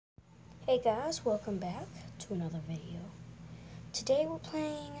Hey guys, welcome back to another video. Today we're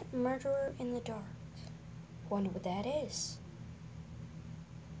playing Murderer in the Dark. Wonder what that is.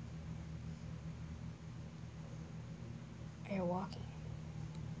 Air walking.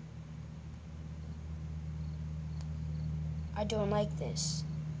 I don't like this.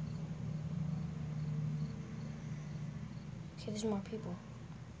 Okay, there's more people.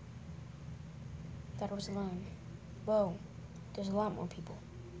 Thought I was alone. Whoa, there's a lot more people.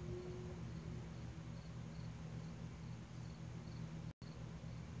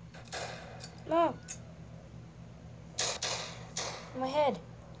 No! My head!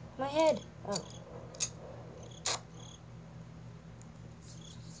 My head! Oh.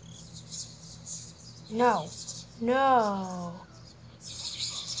 No! No! No!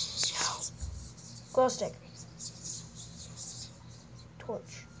 Glow stick.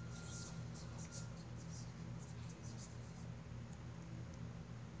 Torch.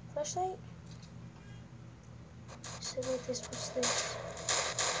 Flashlight? So wait, this was this.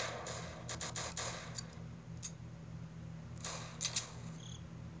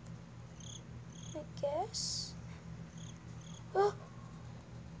 I guess. Oh.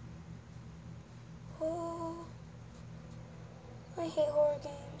 Oh. I hate horror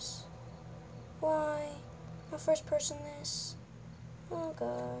games. Why? My first person this. Oh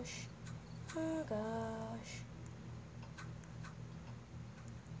gosh. Oh gosh.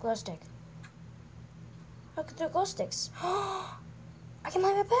 Glow stick. I could throw glow sticks. I can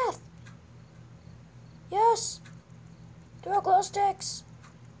light my path. Yes. Throw glow sticks.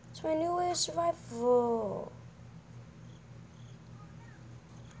 It's my new way of survival.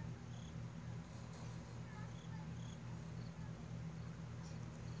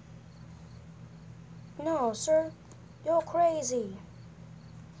 No, sir. You're crazy.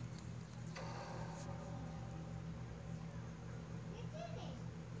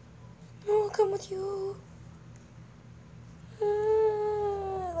 I'll come with you.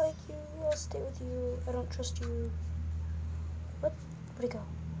 I like you. I'll stay with you. I don't trust you. What? Where'd he go?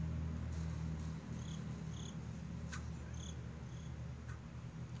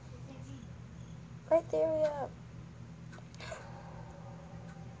 Right there, yeah.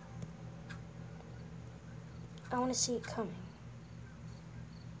 I want to see it coming.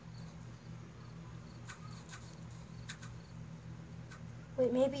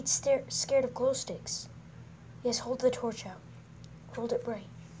 Wait, maybe it's scared of glow sticks. Yes, hold the torch out. Hold it bright.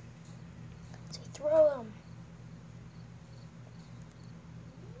 Say, throw them.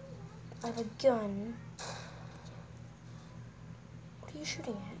 I have a gun. What are you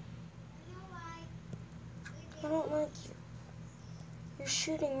shooting at? I don't like you. You're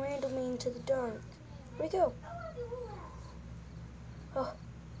shooting randomly into the dark. Where'd he go? Oh.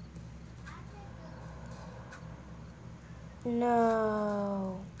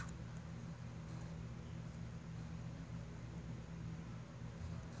 No.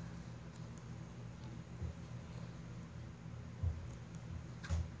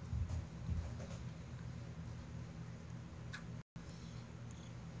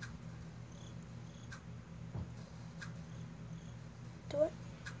 Do it.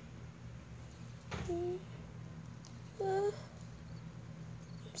 I'm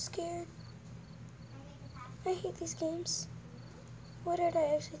scared. I hate these games. Why did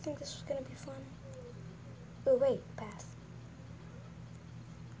I actually think this was gonna be fun? Oh wait, path.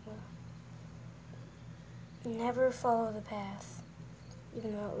 Well, never follow the path.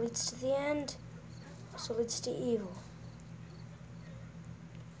 Even though it leads to the end, also leads to evil.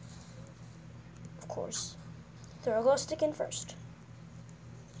 Of course. Throw a glow stick in first.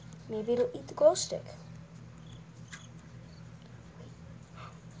 Maybe it'll eat the glow stick.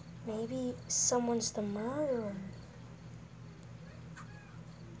 Maybe someone's the murderer.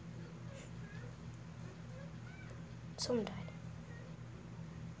 Someone died.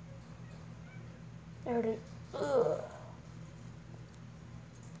 I heard an ugh.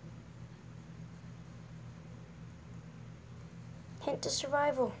 Hint to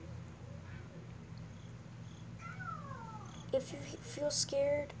survival. If you feel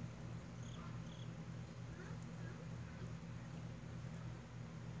scared,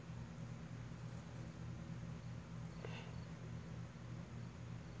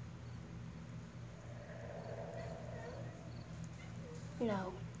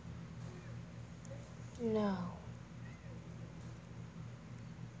 no. No.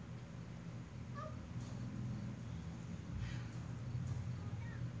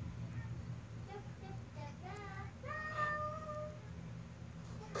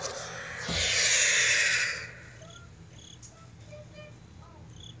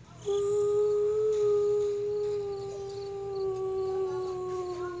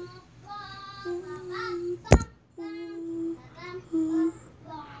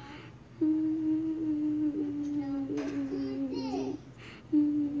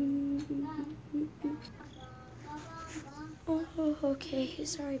 Okay,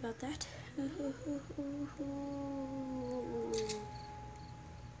 sorry about that. I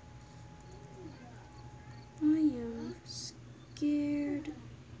am scared.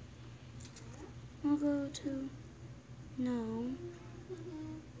 I'll go to... No.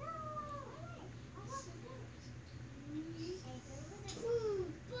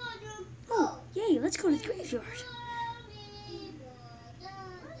 Oh, yay, let's go to the graveyard.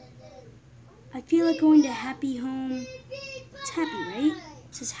 I feel like going to Happy Home. It's happy, right?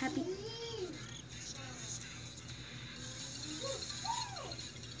 It says happy.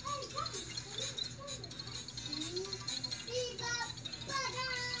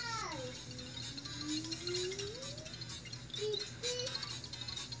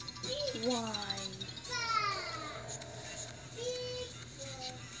 Why?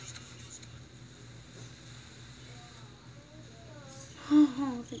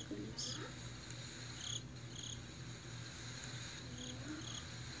 Oh, thank goodness.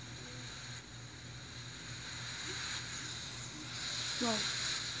 Whoa.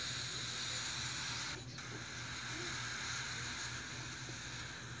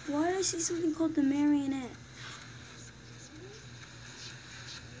 Why did I see something called the marionette?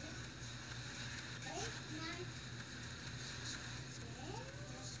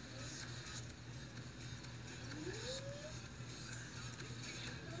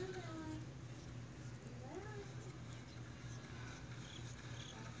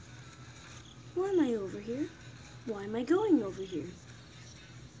 Why am I over here? Why am I going over here?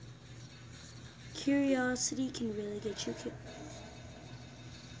 Curiosity can really get you killed.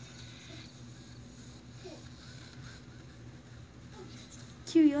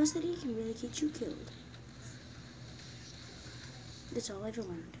 Curiosity can really get you killed. That's all I've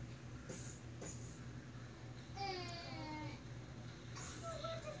learned.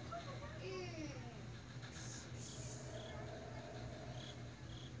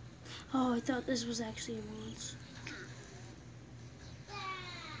 Oh, I thought this was actually a monster.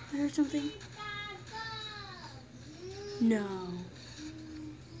 I heard something. No.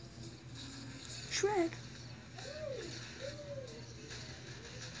 Shrek?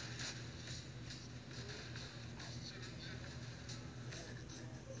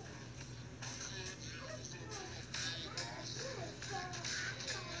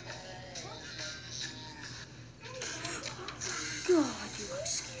 God, you look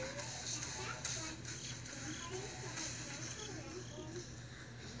scared.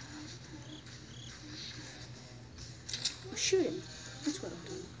 Well, shoot him. That's what I'll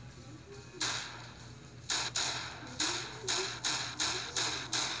do.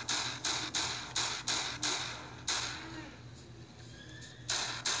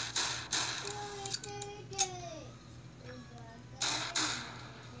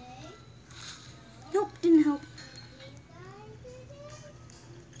 Nope, didn't help.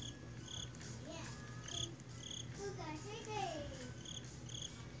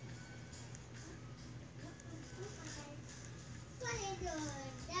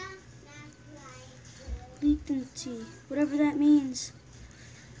 Latency, whatever that means.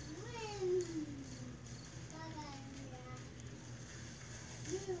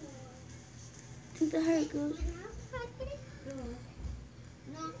 I think the heart goes.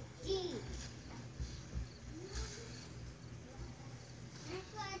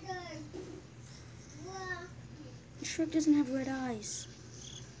 Shrek doesn't have red eyes.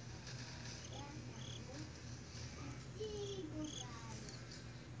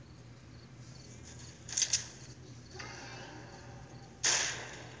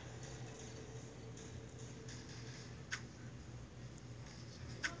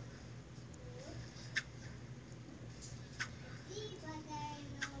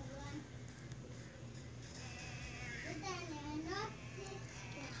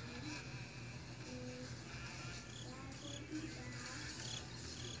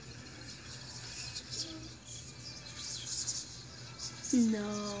 No.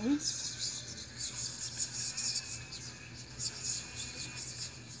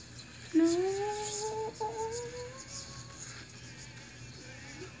 No.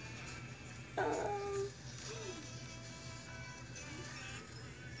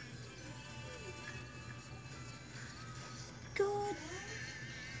 God.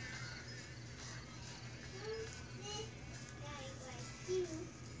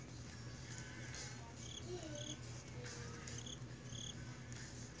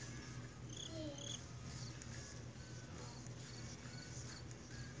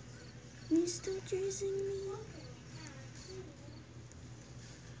 He's still chasing me.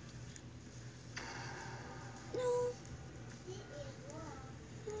 No.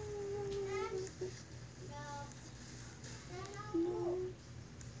 No.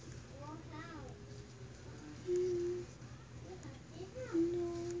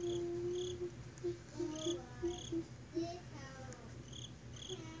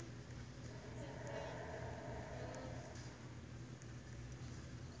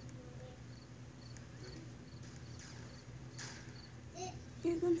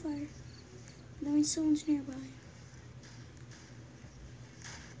 find someone's nearby.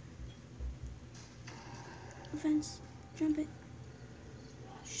 Fence. Jump it.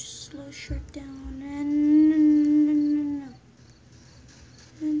 Slow sharp down and no.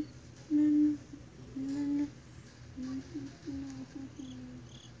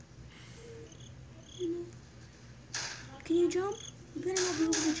 Can you jump? You better not be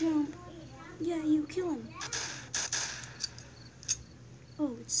able to jump. Yeah, you kill him.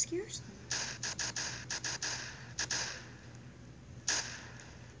 Oh, it scares them.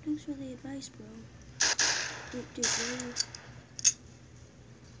 Thanks for the advice, bro. Dude, really?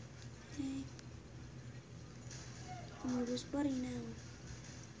 Hey. I'm with his buddy now.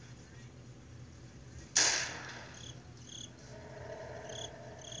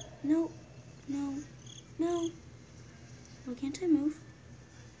 No. Why can't I move?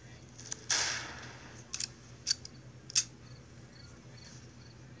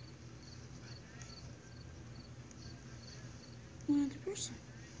 One other person.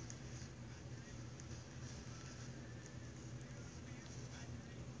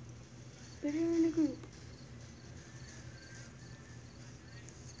 Better in a group.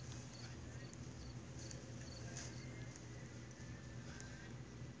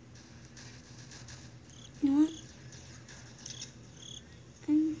 You know what?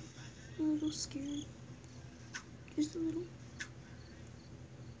 I'm a little scared. Just a little.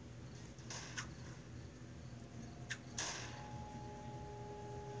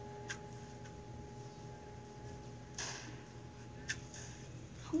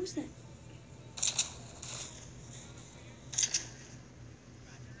 How was that?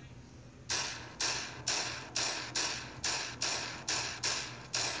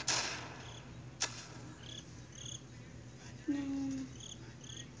 No.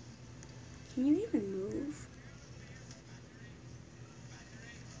 Can you even move?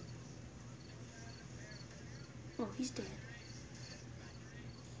 Oh, he's dead.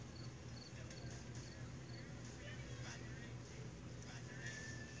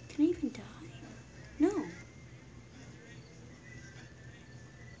 Can I even die? No.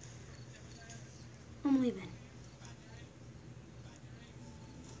 I'm leaving.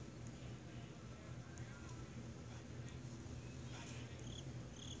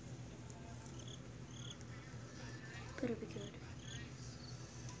 Better be good.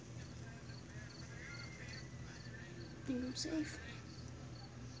 Think I'm safe.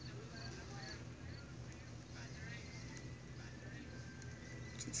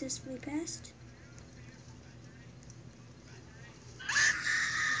 Successfully passed.